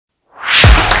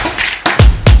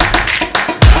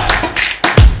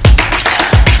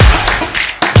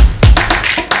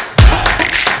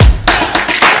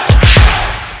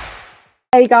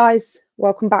Hey guys,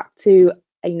 welcome back to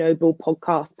a Noble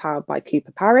podcast powered by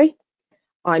Cooper Parry.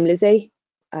 I'm Lizzie,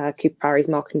 Cooper Parry's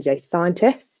marketing data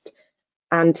scientist,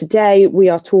 and today we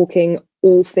are talking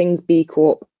all things B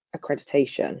Corp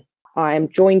accreditation. I am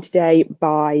joined today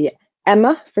by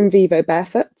Emma from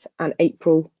Vivobarefoot and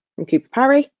April from Cooper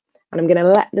Parry, and I'm going to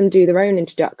let them do their own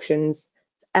introductions.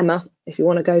 Emma, if you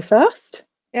want to go first.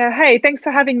 Yeah, hey, thanks for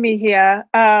having me here.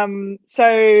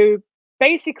 So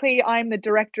basically, I'm the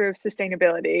director of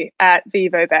sustainability at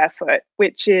Vivobarefoot,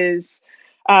 which is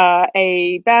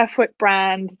a barefoot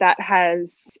brand that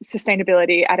has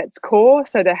sustainability at its core,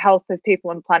 so the health of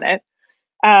people and planet.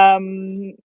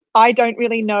 I don't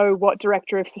really know what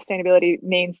director of sustainability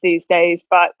means these days,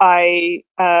 but I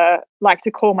like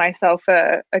to call myself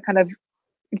a kind of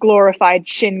glorified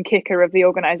shin kicker of the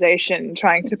organization,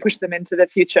 trying to push them into the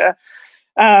future.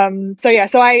 So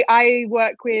I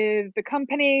work with the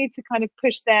company to kind of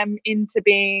push them into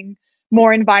being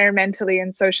more environmentally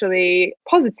and socially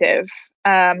positive,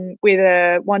 with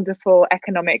a wonderful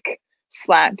economic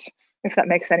slant, if that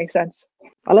makes any sense.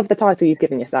 I love the title you've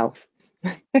given yourself.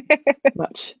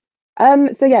 Much.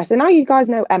 So now you guys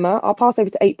know Emma. I'll pass over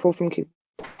to April from Cooper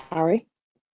Parry.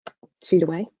 Shoot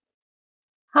away.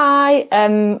 Hi.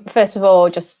 First of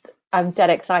all, I'm dead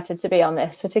excited to be on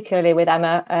this, particularly with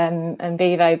Emma and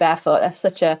Vivobarefoot. They're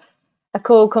such a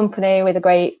cool company with a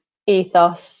great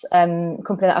ethos,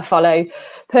 company that I follow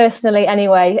personally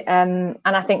anyway. And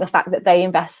I think the fact that they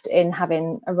invest in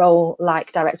having a role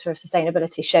like Director of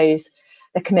Sustainability shows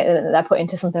the commitment that they're putting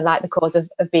to something like the cause of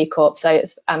B Corp. So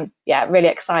it's really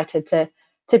excited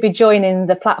to be joining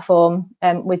the platform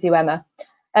with you, Emma.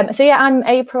 I'm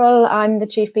April. I'm the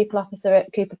Chief People Officer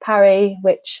at Cooper Parry,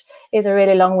 which is a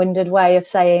really long-winded way of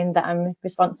saying that I'm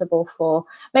responsible for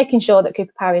making sure that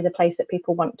Cooper Parry is a place that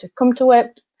people want to come to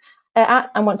work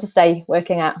at and want to stay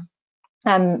working at.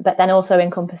 But then also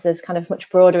encompasses kind of much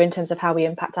broader in terms of how we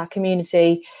impact our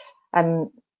community.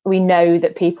 We know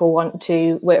that people want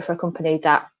to work for a company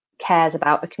that cares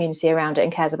about the community around it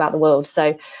and cares about the world.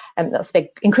 So that's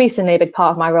increasingly a big part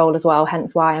of my role as well,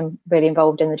 hence why I'm really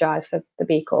involved in the drive for the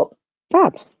B Corp.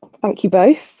 Fab. Thank you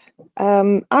both.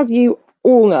 As you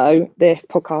all know, this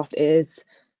podcast is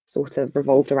sort of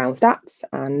revolved around stats,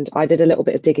 and I did a little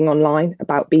bit of digging online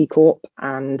about B Corp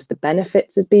and the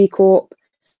benefits of B Corp.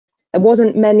 There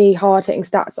wasn't many hard-hitting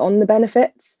stats on the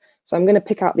benefits, so I'm going to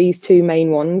pick out these two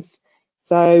main ones.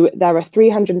 So there are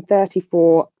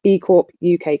 334 B Corp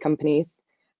UK companies,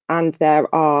 and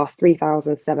there are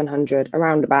 3,700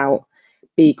 around about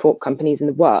B Corp companies in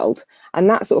the world. And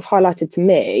that sort of highlighted to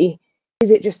me, is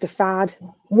it just a fad?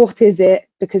 What is it?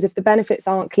 Because if the benefits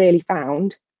aren't clearly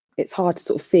found, it's hard to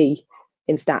sort of see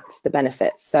in stats the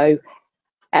benefits. So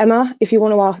Emma, if you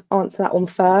want to answer that one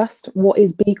first, what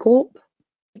is B Corp?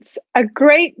 It's a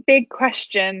great big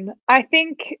question. I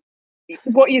think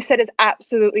what you said is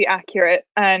absolutely accurate,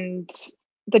 and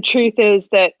the truth is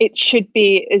that it should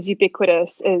be as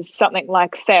ubiquitous as something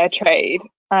like fair trade,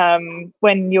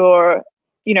 when you're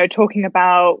talking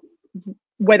about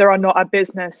whether or not a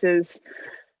business is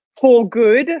for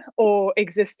good or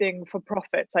existing for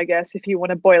profits, I guess, if you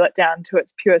want to boil it down to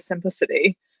its pure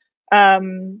simplicity.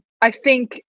 I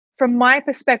think from my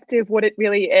perspective, what it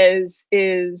really is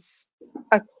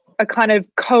a kind of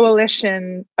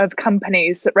coalition of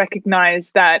companies that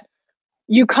recognize that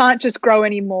you can't just grow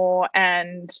anymore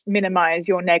and minimize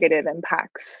your negative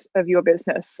impacts of your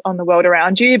business on the world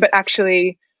around you, but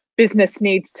actually business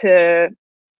needs to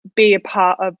be a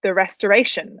part of the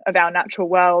restoration of our natural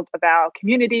world, of our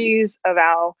communities, of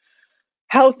our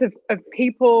health of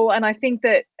people. And I think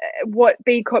that what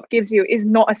B Corp gives you is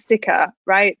not a sticker,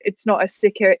 right? It's not a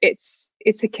sticker. It's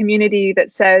a community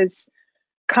that says,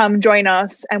 come join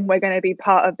us, and we're going to be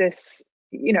part of this,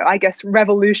 I guess,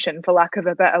 revolution, for lack of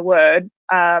a better word.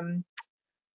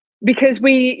 Because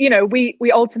we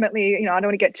ultimately, I don't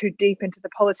want to get too deep into the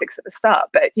politics at the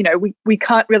start, but, we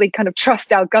can't really kind of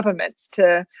trust our governments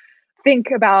to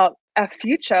think about a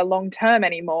future long term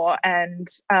anymore. And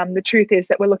the truth is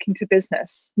that we're looking to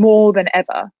business more than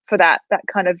ever for that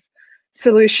kind of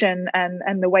solution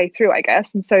and the way through, I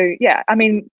guess. And so,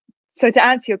 so to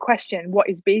answer your question, what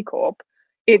is B Corp?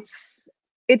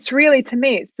 It's really, to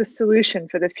me, it's the solution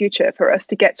for the future, for us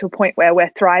to get to a point where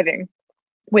we're thriving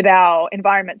with our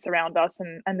environments around us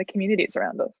and the communities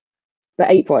around us. But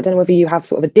April, I don't know whether you have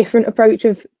sort of a different approach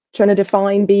of trying to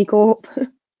define B Corp.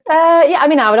 I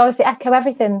would obviously echo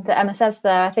everything that Emma says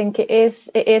there. I think it is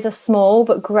a small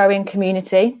but growing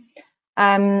community,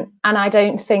 and I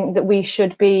don't think that we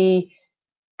should be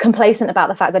complacent about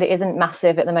the fact that it isn't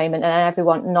massive at the moment, and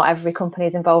not every company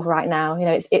is involved right now.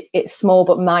 It's small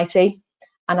but mighty,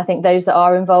 and I think those that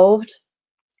are involved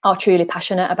are truly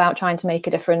passionate about trying to make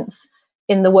a difference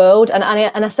in the world. And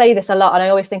I say this a lot, and I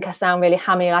always think I sound really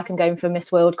hammy, like I'm going for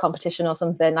Miss World competition or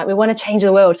something. Like, we want to change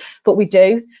the world, but we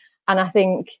do. And I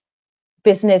think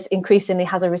business increasingly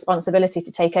has a responsibility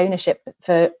to take ownership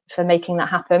for making that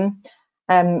happen.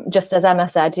 Just as Emma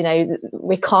said,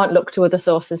 we can't look to other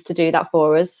sources to do that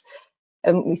for us.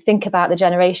 We think about the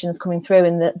generations coming through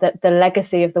and the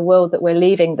legacy of the world that we're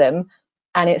leaving them,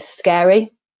 and it's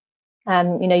scary. You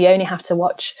only have to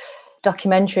watch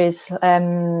documentaries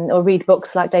or read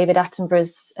books like David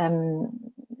Attenborough's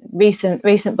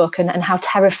recent book, and how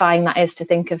terrifying that is to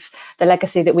think of the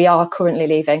legacy that we are currently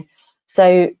leaving.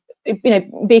 So,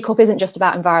 B Corp isn't just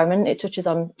about environment. It touches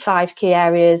on 5 key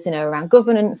areas, around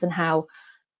governance and how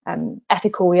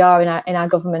ethical we are in our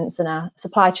governments and our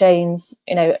supply chains,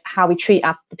 how we treat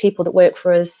the people that work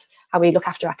for us, how we look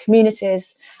after our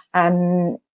communities,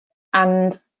 and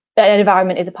the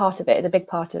environment is a part of it, it's a big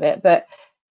part of it. But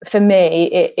for me,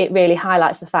 it really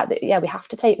highlights the fact that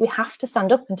we have to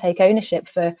stand up and take ownership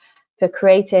for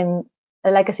creating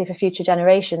a legacy for future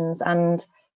generations. And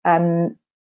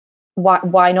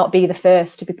why not be the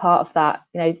first to be part of that?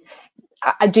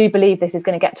 I do believe this is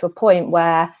going to get to a point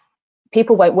where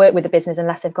people won't work with the business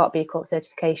unless they've got B Corp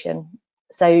certification.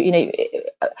 So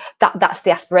that's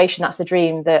the aspiration, that's the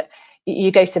dream, that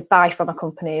you go to buy from a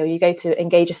company or you go to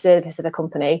engage a service of a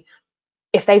company,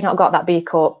 if they've not got that B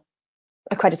Corp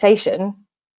accreditation,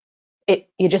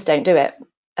 you just don't do it.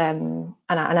 And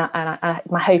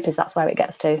my hope is that's where it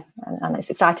gets to, and it's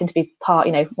exciting to be part,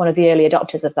 one of the early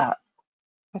adopters of that.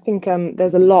 I think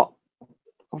there's a lot,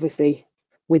 obviously,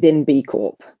 within B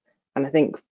Corp, and I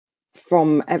think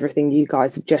from everything you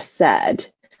guys have just said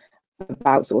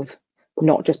about sort of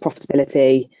not just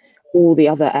profitability, all the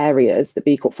other areas that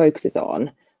B Corp focuses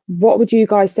on, what would you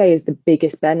guys say is the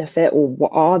biggest benefit, or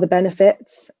what are the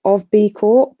benefits of B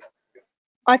Corp?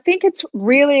 I think it's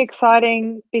really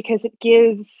exciting because it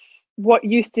gives what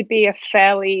used to be a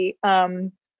fairly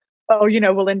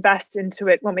we'll invest into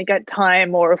it when we get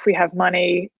time, or if we have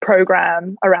money,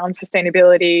 program around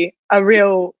sustainability, a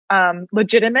real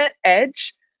legitimate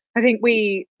edge. I think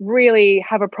we really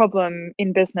have a problem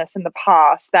in business in the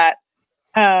past that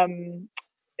when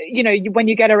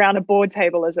you get around a board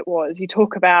table, as it was, you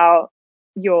talk about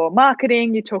your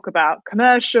marketing, you talk about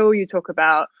commercial, you talk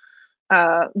about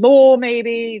law,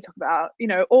 maybe you talk about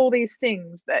all these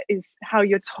things. That is how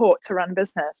you're taught to run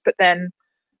business. But then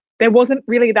there wasn't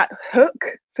really that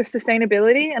hook for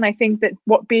sustainability, and I think that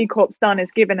what B Corp's done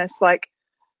is given us like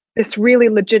this really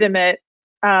legitimate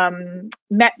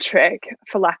metric,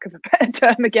 for lack of a better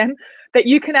term again, that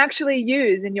you can actually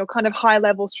use in your kind of high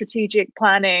level strategic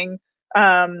planning,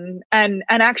 and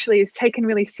actually is taken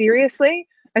really seriously.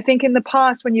 I think in the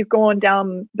past, when you've gone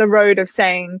down the road of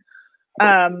saying,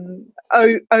 as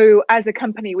a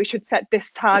company, we should set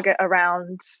this target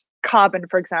around carbon,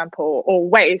 for example, or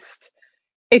waste,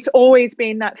 it's always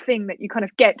been that thing that you kind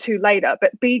of get to later.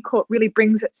 But B Corp really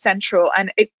brings it central,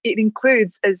 and it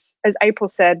includes, as April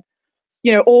said,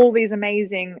 all these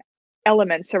amazing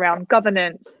elements around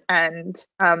governance and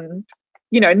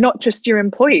not just your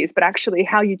employees, but actually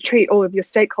how you treat all of your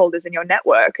stakeholders in your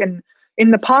network. And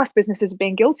in the past, businesses have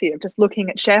been guilty of just looking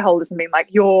at shareholders and being like,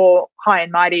 you're high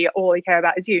and mighty, all you care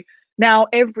about is you. Now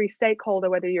every stakeholder,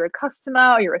 whether you're a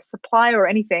customer or you're a supplier or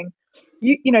anything,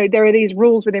 there are these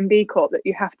rules within B Corp that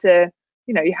you have to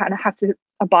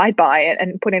abide by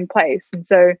and put in place. And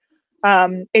so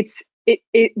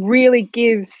it really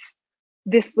gives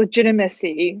this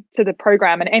legitimacy to the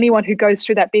program, and anyone who goes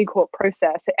through that B Corp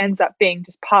process, it ends up being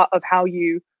just part of how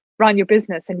you run your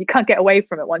business, and you can't get away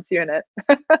from it once you're in it,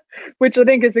 which I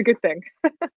think is a good thing.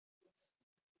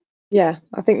 Yeah,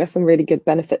 I think there's some really good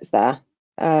benefits there,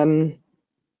 and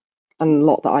a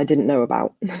lot that I didn't know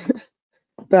about.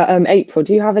 But April,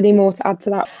 do you have any more to add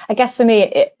to that? I guess for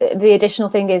me, the additional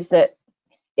thing is that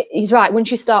he's right.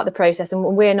 Once you start the process, and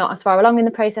we're not as far along in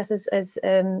the process as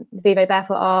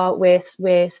Vivobarefoot are,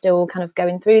 we're still kind of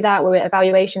going through that. We're at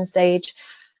evaluation stage.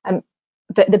 But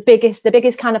the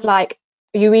biggest kind of like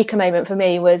eureka moment for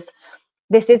me was,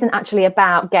 this isn't actually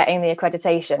about getting the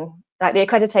accreditation. Like, the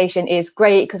accreditation is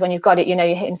great because when you've got it, you're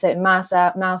hitting certain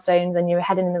milestones and you're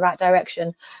heading in the right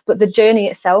direction. But the journey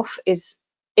itself is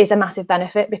a massive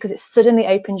benefit, because it suddenly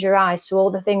opens your eyes to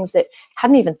all the things that you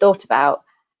hadn't even thought about.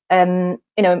 And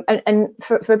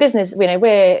for a business,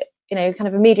 we're kind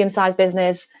of a medium-sized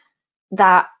business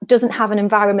that doesn't have an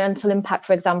environmental impact,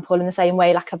 for example, in the same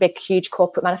way like a big, huge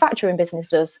corporate manufacturing business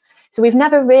does. So we've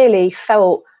never really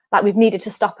felt like we've needed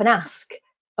to stop and ask,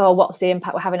 oh, what's the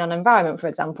impact we're having on the environment, for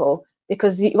example?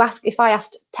 Because if I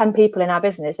asked 10 people in our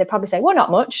business, they'd probably say, well, not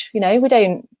much. We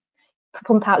don't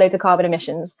pump out loads of carbon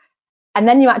emissions. And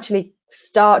then you actually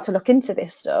start to look into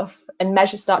this stuff and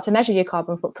start to measure your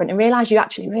carbon footprint and realize you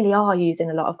actually really are using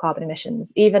a lot of carbon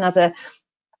emissions, even as a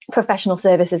professional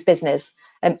services business,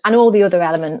 and all the other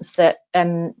elements that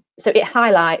so it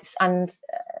highlights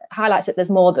that there's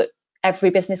more that every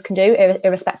business can do,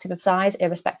 irrespective of size,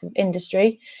 irrespective of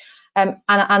industry. And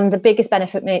the biggest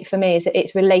benefit for me is that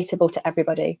it's relatable to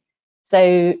everybody.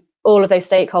 So all of those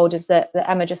stakeholders that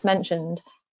Emma just mentioned,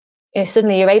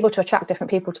 suddenly you're able to attract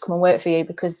different people to come and work for you,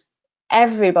 because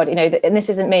everybody, and this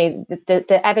isn't me,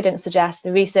 the evidence suggests,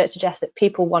 the research suggests that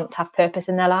people want to have purpose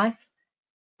in their life.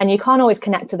 And you can't always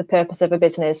connect to the purpose of a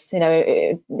business,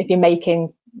 if you're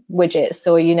making widgets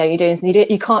or, you're doing,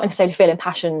 you can't necessarily feel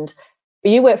impassioned.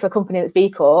 But you work for a company that's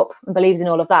B Corp and believes in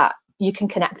all of that, you can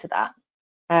connect to that.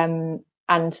 And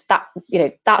that,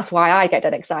 that's why I get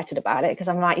that excited about it, because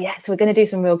I'm like, yes, we're going to do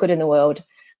some real good in the world.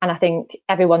 And I think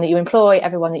everyone that you employ,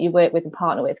 everyone that you work with and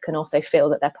partner with can also feel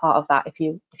that they're part of that if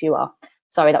you are.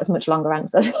 Sorry, that was a much longer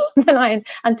answer than I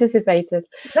anticipated.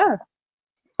 Yeah,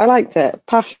 I liked it.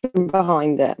 Passion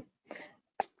behind it.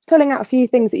 Pulling out a few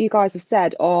things that you guys have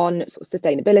said on sort of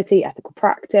sustainability, ethical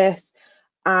practice,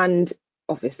 and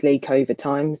obviously COVID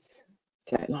times.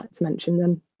 I don't like to mention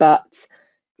them, but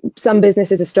some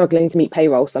businesses are struggling to meet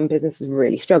payroll. Some businesses are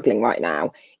really struggling right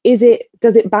now. Does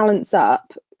it balance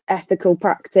up ethical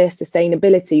practice,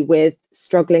 sustainability with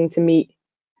struggling to meet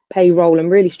payroll and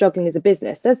really struggling as a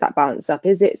business? Does that balance up?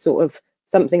 Is it sort of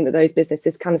something that those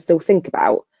businesses can still think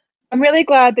about? I'm really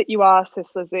glad that you asked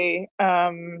this, Lizzie,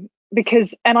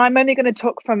 because, and I'm only going to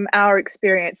talk from our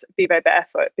experience at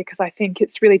Vivobarefoot, because I think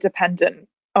it's really dependent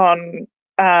on,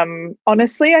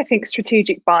 honestly, I think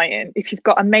strategic buy-in. If you've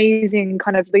got amazing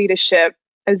kind of leadership,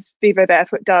 as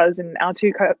Vivobarefoot does, and our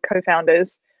two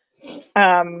co-founders,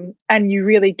 and you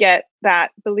really get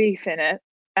that belief in it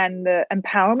and the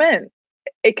empowerment,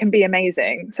 it can be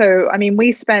amazing. So, I mean,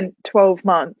 we spent 12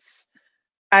 months,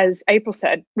 as April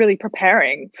said, really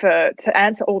preparing to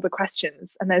answer all the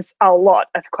questions. And there's a lot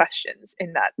of questions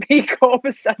in that B Corp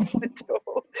assessment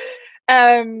tool.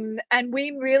 And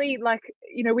we really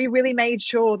we really made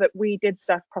sure that we did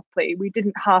stuff properly. We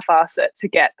didn't half-ass it to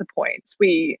get the points.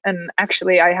 And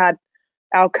actually I had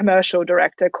our commercial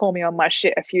director call me on my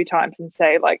shit a few times and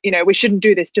say, we shouldn't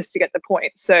do this just to get the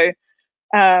points. So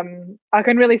I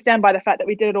can really stand by the fact that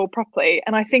we did it all properly.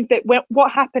 And I think that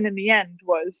what happened in the end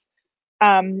was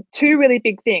two really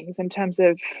big things in terms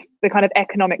of the kind of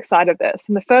economic side of this.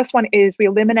 And the first one is we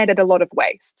eliminated a lot of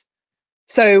waste.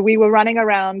 So we were running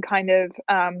around kind of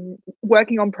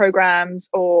working on programs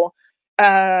or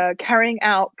carrying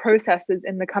out processes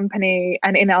in the company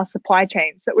and in our supply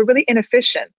chains that were really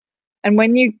inefficient. And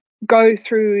when you go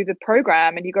through the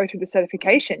program and you go through the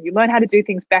certification, you learn how to do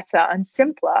things better and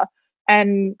simpler,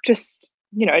 and just,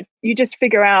 you just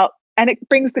figure out, and it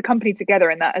brings the company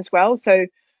together in that as well. So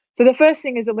the first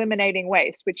thing is eliminating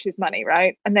waste, which is money,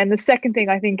 right? And then the second thing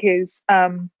I think is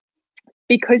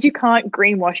because you can't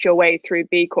greenwash your way through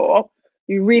B Corp,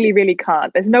 you really, really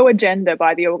can't. There's no agenda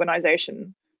by the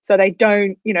organization. So they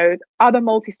don't, other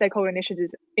multi-stakeholder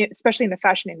initiatives, especially in the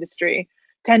fashion industry,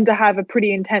 tend to have a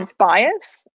pretty intense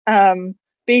bias.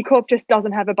 B Corp just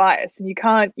doesn't have a bias, and you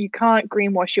can't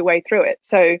greenwash your way through it.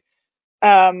 So,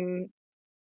 I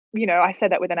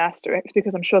said that with an asterisk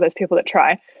because I'm sure there's people that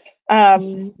try.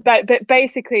 But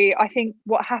basically, I think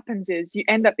what happens is you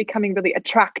end up becoming really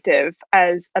attractive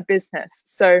as a business.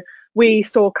 So we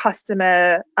saw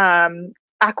customer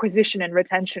acquisition and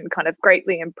retention kind of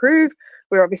greatly improve.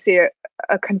 We're obviously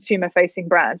a consumer-facing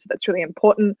brand, so that's really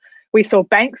important. We saw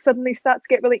banks suddenly start to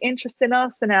get really interested in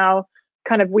us, and now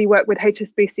we work with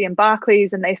HSBC and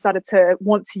Barclays, and they started to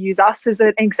want to use us as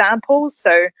an example.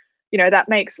 So, that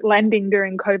makes lending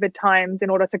during COVID times in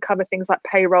order to cover things like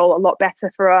payroll a lot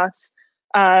better for us.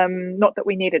 Not that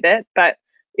we needed it, but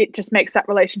it just makes that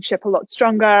relationship a lot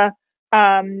stronger.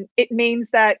 It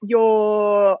means that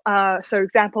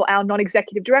example, our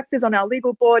non-executive directors on our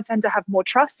legal board tend to have more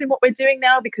trust in what we're doing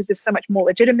now, because there's so much more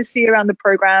legitimacy around the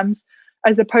programs,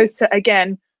 as opposed to,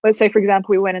 again, let's say, for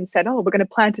example, we went and said, we're going to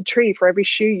plant a tree for every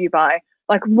shoe you buy.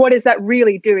 What is that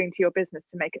really doing to your business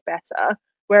to make it better?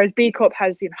 Whereas B Corp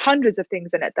has hundreds of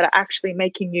things in it that are actually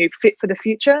making you fit for the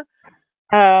future.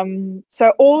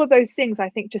 So all of those things, I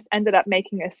think, just ended up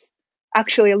making us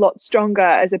actually a lot stronger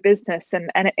as a business,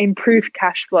 and it improved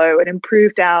cash flow. It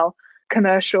improved our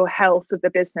commercial health of the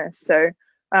business. So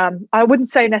I wouldn't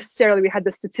say necessarily we had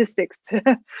the statistics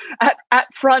to at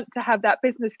front to have that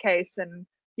business case. And,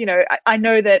 I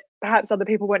know that perhaps other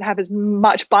people won't have as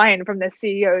much buy-in from their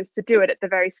CEOs to do it at the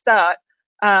very start.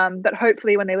 But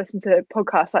hopefully when they listen to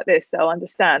podcasts like this, they'll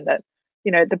understand that,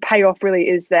 the payoff really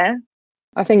is there.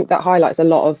 I think that highlights a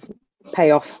lot of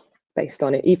payoff based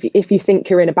on it. If you think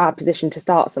you're in a bad position to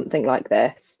start something like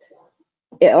this,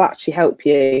 it'll actually help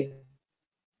you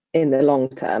in the long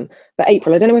term. But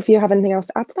April, I don't know if you have anything else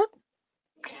to add to that?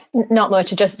 Not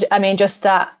much. Just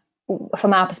that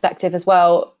from our perspective as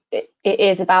well, it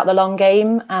is about the long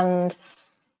game. And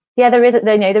yeah, there is an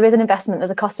investment.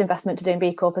 There's a cost investment to doing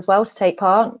B Corp as well to take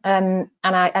part. And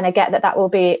I get that will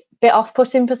be a bit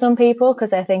off-putting for some people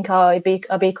because they think, oh, a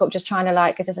B Corp just trying to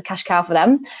like it as a cash cow for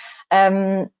them.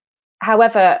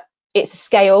 However, it's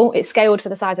scaled for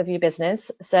the size of your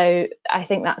business. So I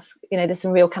think that's, there's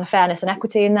some real kind of fairness and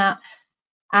equity in that.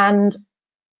 And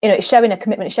it's showing a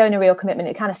commitment, it's showing a real commitment.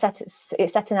 It kind of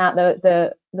it's setting out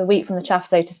the wheat from the chaff,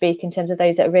 so to speak, in terms of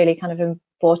those that are really kind of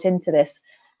bought into this.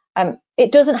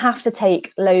 It doesn't have to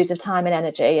take loads of time and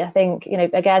energy. I think,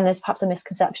 again, there's perhaps a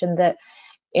misconception that,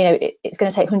 it's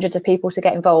going to take hundreds of people to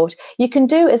get involved. You can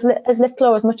do as little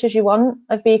or as much as you want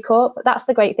of B Corp. That's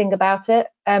the great thing about it.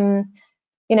 My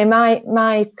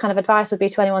kind of advice would be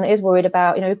to anyone that is worried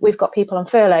about, we've got people on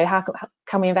furlough. How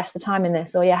can we invest the time in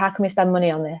this? Or how can we spend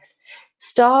money on this?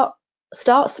 Start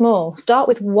small. Start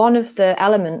with one of the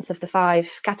elements of the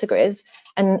 5 categories,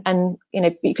 and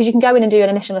because you can go in and do an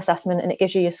initial assessment, and it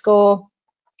gives you your score,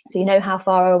 so you know how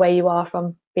far away you are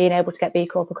from being able to get B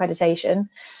Corp accreditation.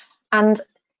 And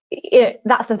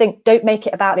that's the thing. Don't make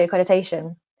it about the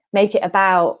accreditation. Make it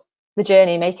about the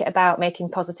journey. Make it about making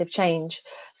positive change.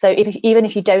 So even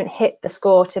if you don't hit the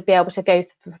score to be able to go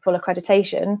for full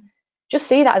accreditation, just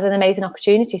see that as an amazing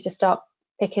opportunity to start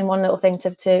picking one little thing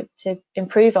to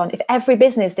improve on. If every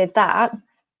business did that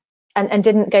and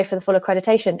didn't go for the full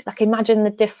accreditation, like imagine the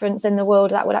difference in the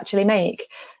world that would actually make.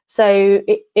 So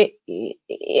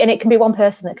it can be one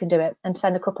person that can do it and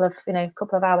spend a couple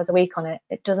of hours a week on it.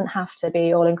 It doesn't have to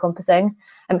be all encompassing.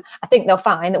 I think they'll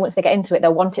find that once they get into it,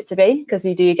 they'll want it to be, because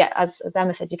you do get, as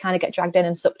Emma said, you kind of get dragged in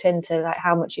and sucked into like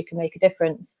how much you can make a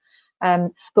difference.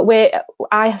 But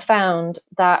I have found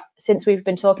that since we've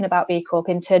been talking about B Corp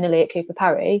internally at Cooper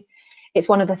Parry, it's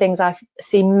one of the things I've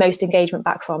seen most engagement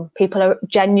back from. People are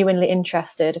genuinely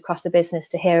interested across the business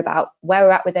to hear about where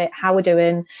we're at with it, how we're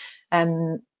doing.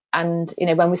 And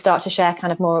when we start to share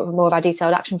kind of more of our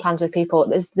detailed action plans with people,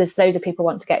 there's loads of people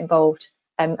want to get involved.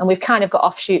 And we've kind of got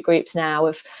offshoot groups now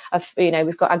of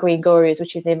we've got our Green Gurus,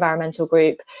 which is the environmental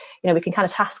group. We can kind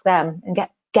of task them and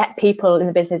get people in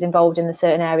the business involved in the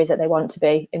certain areas that they want to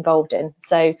be involved in.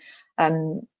 So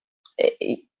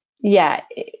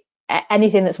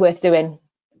anything that's worth doing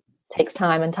takes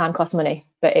time, and time costs money,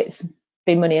 but it's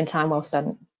been money and time well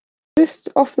spent. Just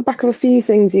off the back of a few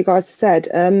things you guys said,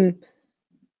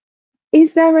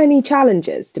 is there any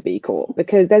challenges to B Corp?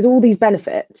 Because there's all these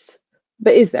benefits,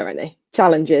 but is there any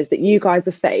challenges that you guys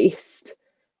have faced?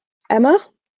 Emma?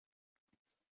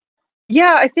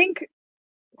 Yeah, I think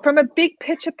from a big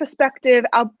picture perspective,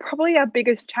 our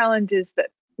biggest challenge is that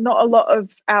not a lot of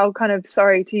our kind of,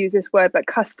 sorry to use this word, but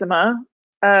customer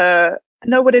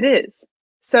know what it is.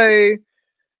 So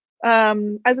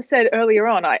as I said earlier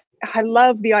on, I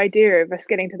love the idea of us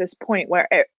getting to this point where,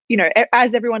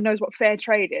 as everyone knows what fair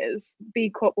trade is, B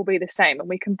Corp will be the same, and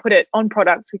we can put it on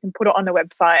products, we can put it on the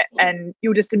website, and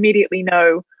you'll just immediately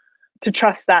know to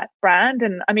trust that brand.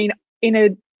 And I mean, in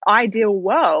an ideal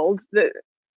world, to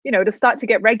start to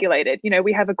get regulated,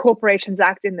 we have a Corporations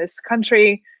Act in this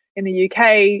country, in the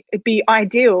UK. It'd be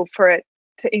ideal for it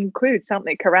to include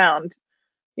something around,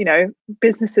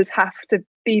 businesses have to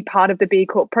be part of the B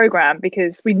Corp program,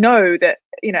 because we know that,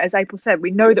 as April said,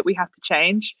 we know that we have to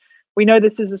change. We know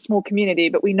this is a small community,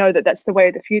 but we know that that's the way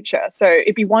of the future. So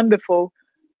it'd be wonderful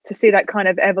to see that kind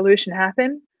of evolution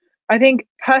happen. I think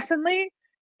personally,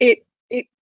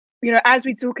 as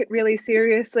we took it really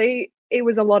seriously, it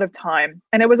was a lot of time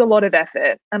and it was a lot of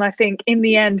effort. And I think in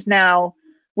the end now,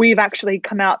 we've actually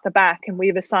come out the back and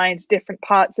we've assigned different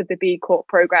parts of the B Corp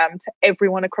program to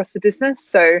everyone across the business.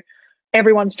 So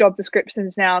everyone's job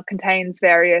descriptions now contains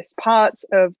various parts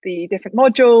of the different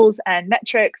modules and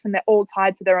metrics, and they're all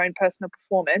tied to their own personal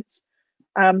performance.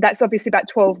 That's obviously about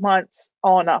 12 months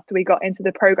on after we got into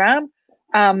the program.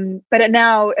 But it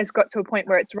now has got to a point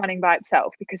where it's running by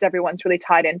itself because everyone's really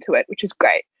tied into it, which is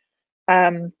great.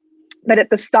 But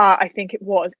at the start, I think it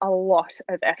was a lot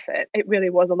of effort. It really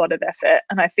was a lot of effort.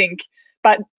 And I think,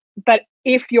 but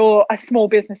if you're a small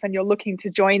business and you're looking to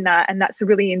join that, and that's a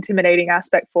really intimidating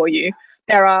aspect for you,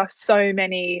 there are so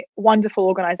many wonderful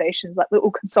organizations, like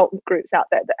little consultant groups out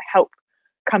there that help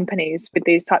companies with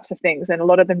these types of things. And a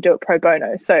lot of them do it pro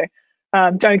bono. So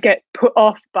don't get put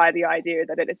off by the idea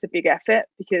that it's a big effort,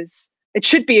 because it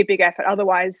should be a big effort.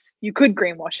 Otherwise, you could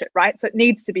greenwash it, right? So it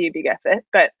needs to be a big effort.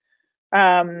 But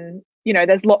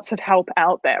there's lots of help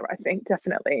out there, I think,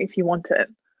 definitely, if you want it.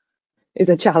 Is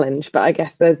a challenge, but I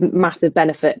guess there's massive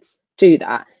benefits to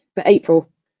that. But April.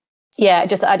 Yeah,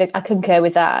 just I concur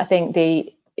with that. I think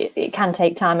it can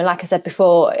take time, and like I said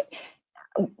before,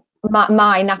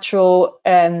 my natural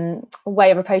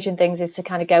way of approaching things is to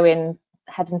kind of go in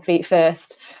head and feet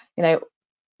first,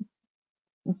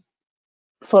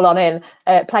 full on in.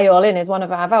 Play all in is one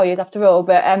of our values after all,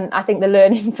 but I think the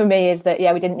learning for me is that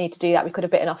we didn't need to do that. We could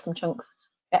have bitten off some chunks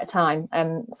at a time,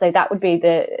 so that would be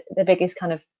the biggest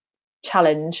kind of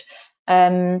challenge.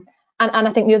 And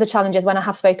I think the other challenge is when I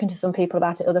have spoken to some people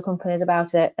about it, other companies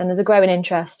about it, and there's a growing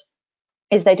interest,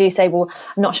 is they do say, well,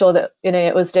 I'm not sure that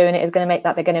us doing it is going to make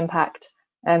that big an impact,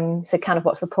 so kind of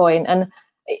what's the point? And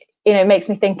it makes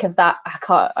me think of that.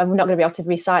 I'm not going to be able to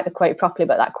recite the quote properly,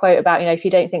 but that quote about if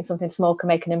you don't think something small can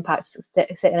make an impact,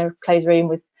 sit in a closed room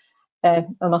with a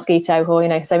mosquito,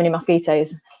 or so many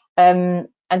mosquitoes. And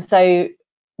so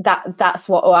that's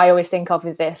what I always think of,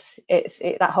 is this. It's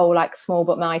that whole like small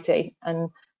but mighty, and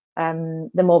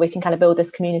the more we can kind of build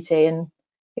this community, and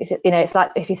it's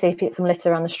like if you see some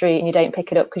litter on the street and you don't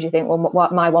pick it up because you think, well,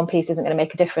 my one piece isn't going to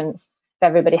make a difference. If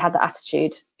everybody had that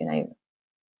attitude, it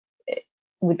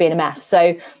would be in a mess.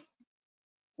 So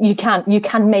you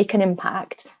can make an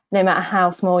impact no matter how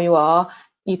small you are.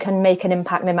 You can make an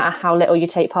impact no matter how little you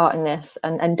take part in this,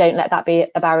 and don't let that be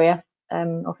a barrier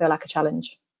or feel like a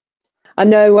challenge. I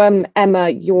know, Emma,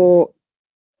 you're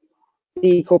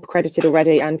B Corp accredited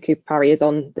already, and Cooper Parry is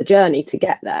on the journey to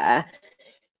get there.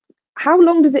 How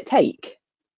long does it take?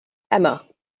 Emma,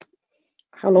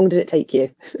 how long did it take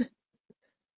you?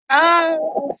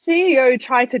 CEO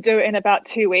tried to do it in about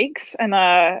 2 weeks, and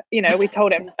we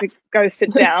told him to go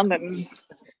sit down and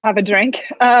have a drink.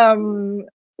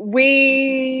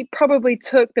 We probably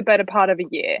took the better part of a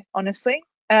year, honestly.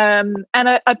 And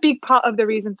a big part of the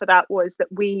reason for that was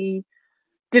that we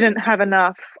didn't have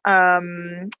enough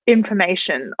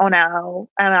information on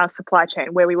our supply chain,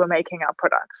 where we were making our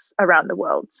products around the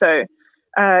world. So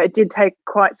it did take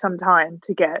quite some time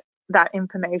to get that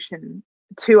information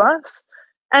to us.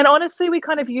 And honestly, we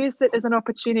kind of used it as an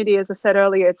opportunity, as I said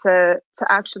earlier, to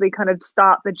actually kind of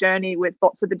start the journey with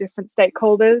lots of the different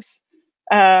stakeholders.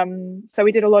 So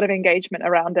we did a lot of engagement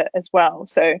around it as well.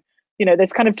 So,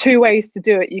 there's kind of two ways to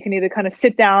do it. You can either kind of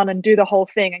sit down and do the whole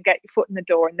thing and get your foot in the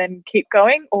door and then keep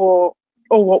going, or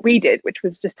what we did, which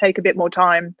was just take a bit more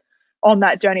time on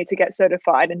that journey to get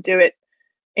certified and do it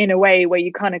in a way where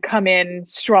you kind of come in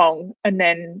strong and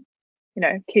then,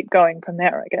 keep going from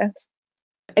there, I guess.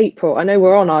 April, I know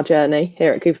we're on our journey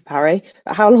here at Cooper Parry,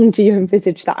 but how long do you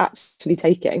envisage that actually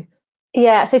taking?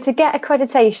 Yeah, so to get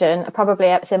accreditation,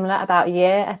 probably similar, about a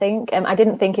year, I think. I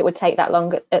didn't think it would take that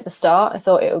long at the start. I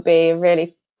thought it would be a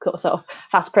really sort of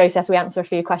fast process. We answer a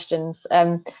few questions. We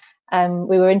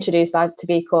were introduced to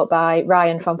B Corp by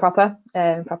Ryan from Proper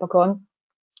Corn.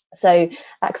 So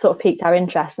that sort of piqued our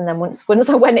interest. And then once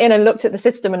I went in and looked at the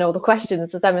system and all the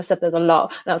questions, as Emma said, there's a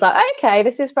lot. And I was like, okay,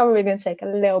 this is probably going to take a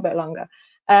little bit longer.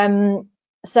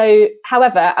 So,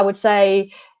 however, I would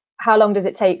say, how long does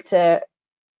it take to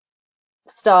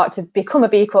start to become a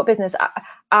B Corp business?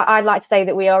 I'd like to say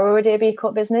that we are already a B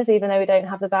Corp business, even though we don't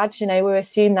have the badge. We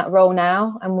assume that role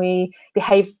now, and we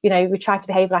behave, we try to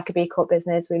behave like a B Corp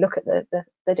business. We look at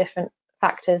the different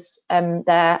factors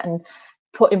there and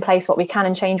put in place what we can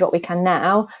and change what we can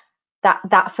now.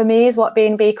 That for me is what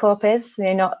being B Corp is,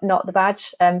 not the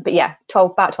badge. But yeah,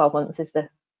 about 12 months is the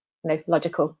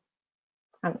logical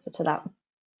answer to that.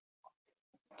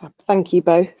 Thank you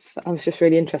both. I was just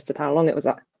really interested how long that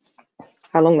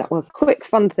was. Quick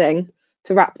fun thing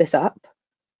to wrap this up.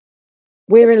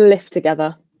 We're in a lift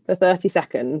together for 30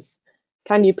 seconds.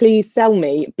 Can you please sell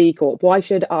me B Corp? Why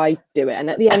should I do it? And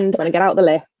at the end, when I get out the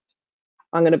lift,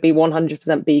 I'm going to be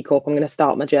 100% B Corp. I'm going to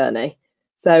start my journey.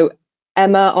 So,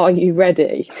 Emma, are you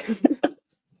ready?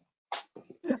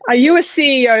 Are you a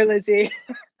CEO, Lizzie?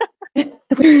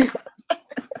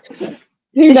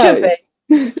 Who knows?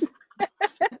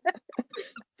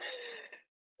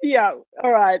 Yeah,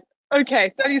 all right.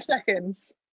 Okay, 30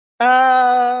 seconds.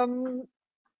 Right.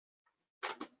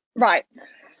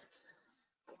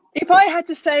 If I had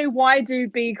to say why do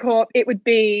B Corp, it would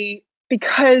be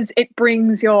because it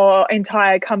brings your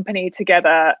entire company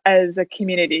together as a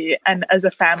community and as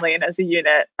a family and as a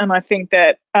unit. And I think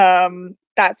that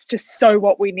that's just so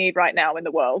what we need right now in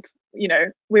the world.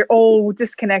 We're all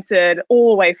disconnected,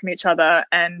 all away from each other,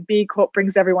 and B Corp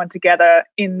brings everyone together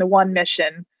in the one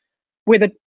mission with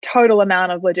a total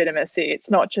amount of legitimacy. It's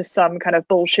not just some kind of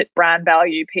bullshit brand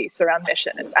value piece around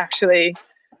mission. It's actually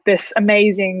this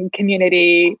amazing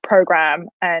community program,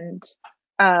 and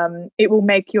it will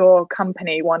make your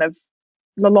company one of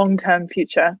the long-term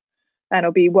future, and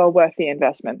it'll be well worth the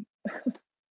investment.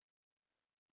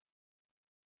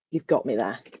 You've got me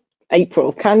there.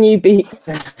 April, can you be?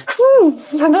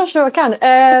 I'm not sure I can.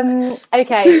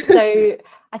 Okay, so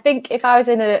I think if I was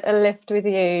in a lift with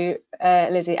you,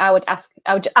 Lizzie, I would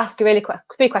ask you really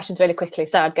three questions really quickly.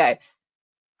 So I'd go,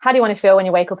 how do you want to feel when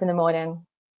you wake up in the morning?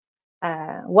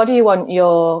 What do you want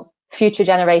your future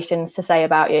generations to say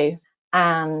about you?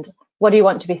 And what do you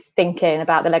want to be thinking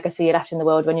about the legacy you left in the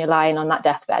world when you're lying on that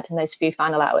deathbed in those few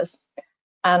final hours?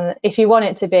 And if you want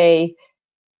it to be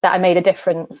that I made a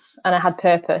difference and I had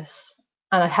purpose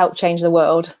and I helped change the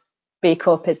world, B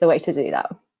Corp is the way to do that.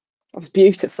 That was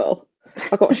beautiful.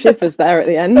 I got shivers there at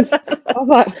the end. I was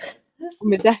like, on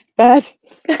my deathbed.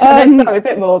 Sorry, a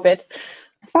bit morbid.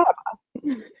 Fab.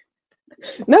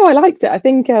 No, I liked it. I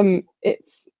think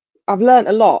I've learned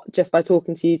a lot just by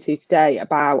talking to you two today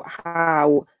about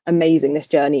how amazing this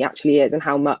journey actually is and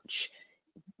how much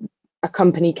a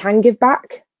company can give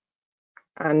back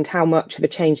and how much of a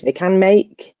change they can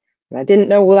make. And I didn't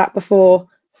know all that before,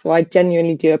 so I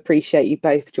genuinely do appreciate you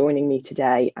both joining me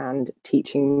today and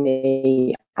teaching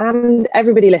me and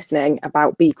everybody listening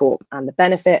about B Corp and the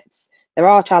benefits. There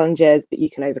are challenges, but you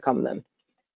can overcome them.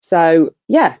 So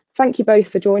yeah, thank you both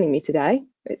for joining me today.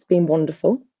 It's been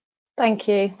wonderful. Thank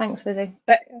you. Thanks, Lizzie.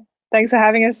 Thanks for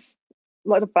having us. A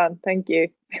lot of fun. Thank you.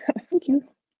 Thank you.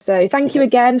 So thank you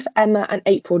again for Emma and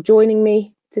April joining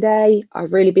me today.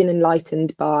 I've really been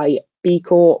enlightened by B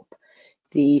Corp,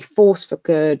 the force for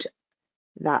good,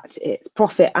 that it's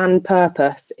profit and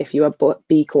purpose if you are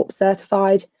B Corp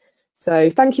certified. So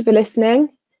thank you for listening.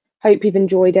 Hope you've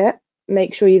enjoyed it.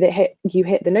 Make sure you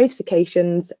hit the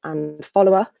notifications and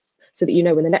follow us so that you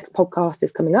know when the next podcast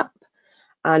is coming up.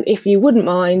 And if you wouldn't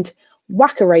mind,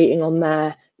 whack a rating on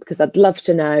there because I'd love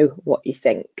to know what you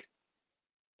think.